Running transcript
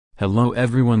Hello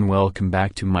everyone, welcome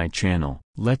back to my channel.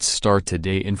 Let's start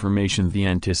today information. The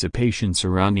anticipation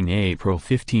surrounding April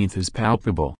 15th is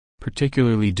palpable,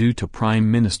 particularly due to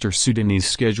Prime Minister Sudani's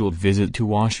scheduled visit to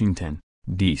Washington,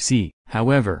 D.C.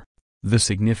 However, the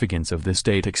significance of this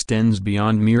date extends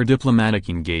beyond mere diplomatic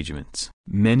engagements.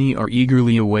 Many are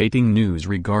eagerly awaiting news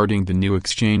regarding the new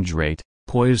exchange rate,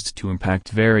 poised to impact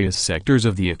various sectors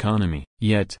of the economy.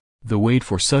 Yet, the wait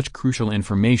for such crucial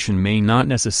information may not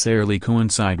necessarily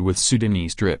coincide with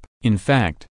Sudanese trip. In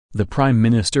fact, the Prime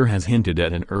Minister has hinted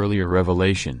at an earlier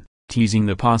revelation, teasing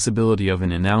the possibility of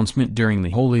an announcement during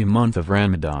the holy month of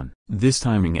Ramadan. This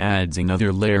timing adds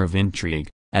another layer of intrigue,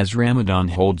 as Ramadan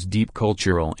holds deep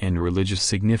cultural and religious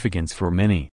significance for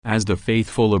many. As the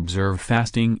faithful observe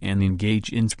fasting and engage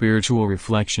in spiritual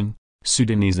reflection,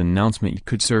 Sudanese announcement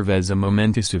could serve as a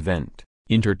momentous event,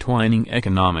 intertwining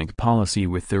economic policy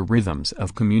with the rhythms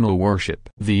of communal worship.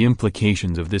 The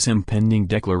implications of this impending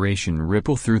declaration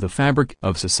ripple through the fabric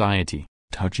of society,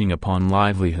 touching upon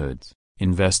livelihoods,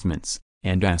 investments,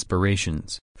 and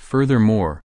aspirations.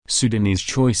 Furthermore, Sudanese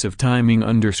choice of timing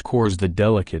underscores the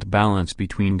delicate balance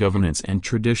between governance and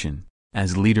tradition,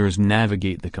 as leaders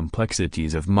navigate the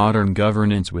complexities of modern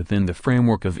governance within the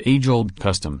framework of age-old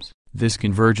customs. This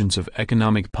convergence of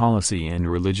economic policy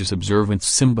and religious observance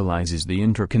symbolizes the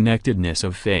interconnectedness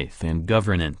of faith and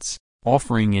governance,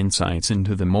 offering insights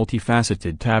into the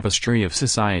multifaceted tapestry of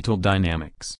societal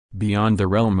dynamics. Beyond the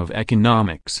realm of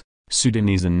economics,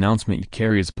 Sudanese announcement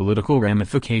carries political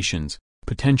ramifications,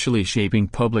 potentially shaping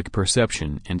public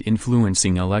perception and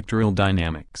influencing electoral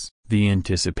dynamics. The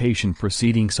anticipation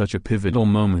preceding such a pivotal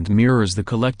moment mirrors the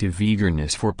collective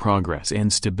eagerness for progress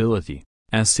and stability,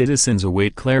 as citizens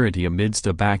await clarity amidst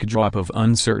a backdrop of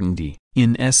uncertainty.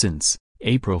 In essence,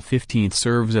 April 15th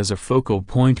serves as a focal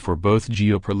point for both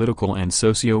geopolitical and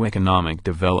socio-economic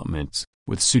developments,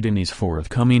 with Sudanese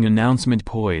forthcoming announcement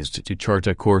poised to chart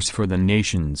a course for the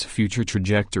nation's future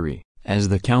trajectory. As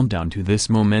the countdown to this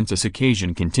momentous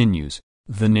occasion continues,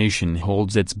 the nation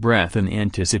holds its breath in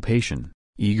anticipation,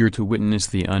 eager to witness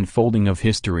the unfolding of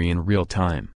history in real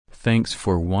time. Thanks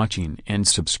for watching and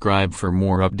subscribe for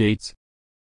more updates.